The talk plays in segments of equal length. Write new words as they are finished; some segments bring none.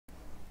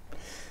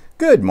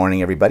Good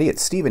morning, everybody.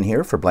 It's Stephen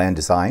here for Bland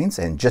Designs,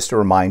 and just a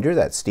reminder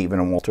that Stephen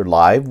and Walter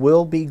Live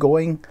will be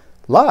going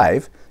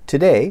live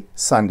today,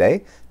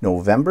 Sunday,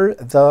 November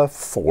the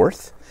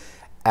 4th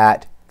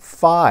at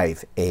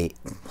 5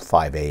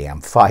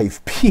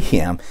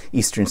 p.m.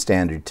 Eastern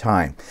Standard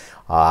Time.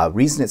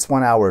 Reason it's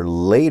 1 hour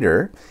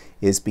later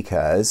is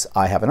because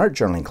I have an art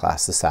journaling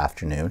class this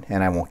afternoon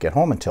and I won't get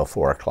home until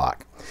 4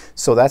 o'clock.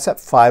 So that's at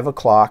 5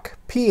 o'clock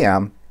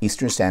p.m.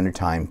 Eastern Standard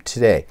Time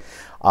today.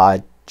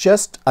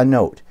 Just a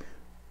note.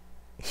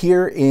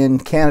 Here in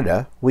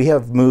Canada, we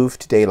have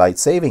moved to daylight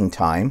saving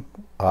time,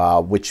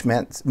 which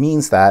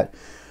means that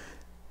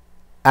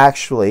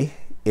actually,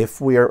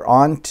 if we are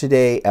on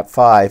today at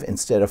 5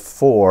 instead of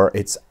 4,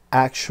 it's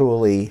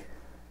actually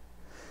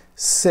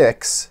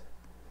 6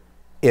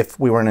 if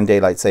we weren't in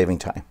daylight saving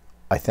time,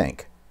 I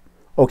think.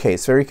 Okay,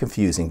 it's very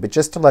confusing, but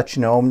just to let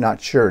you know, I'm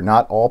not sure.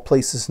 Not all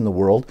places in the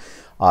world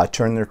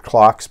turn their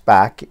clocks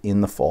back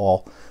in the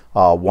fall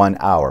 1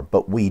 hour,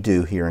 but we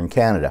do here in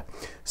Canada.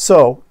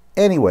 So,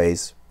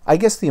 anyways, I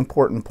guess the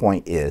important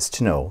point is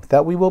to know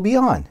that we will be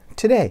on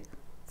today,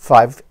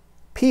 5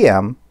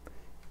 p.m.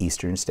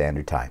 Eastern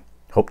Standard Time.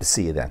 Hope to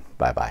see you then.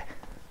 Bye-bye.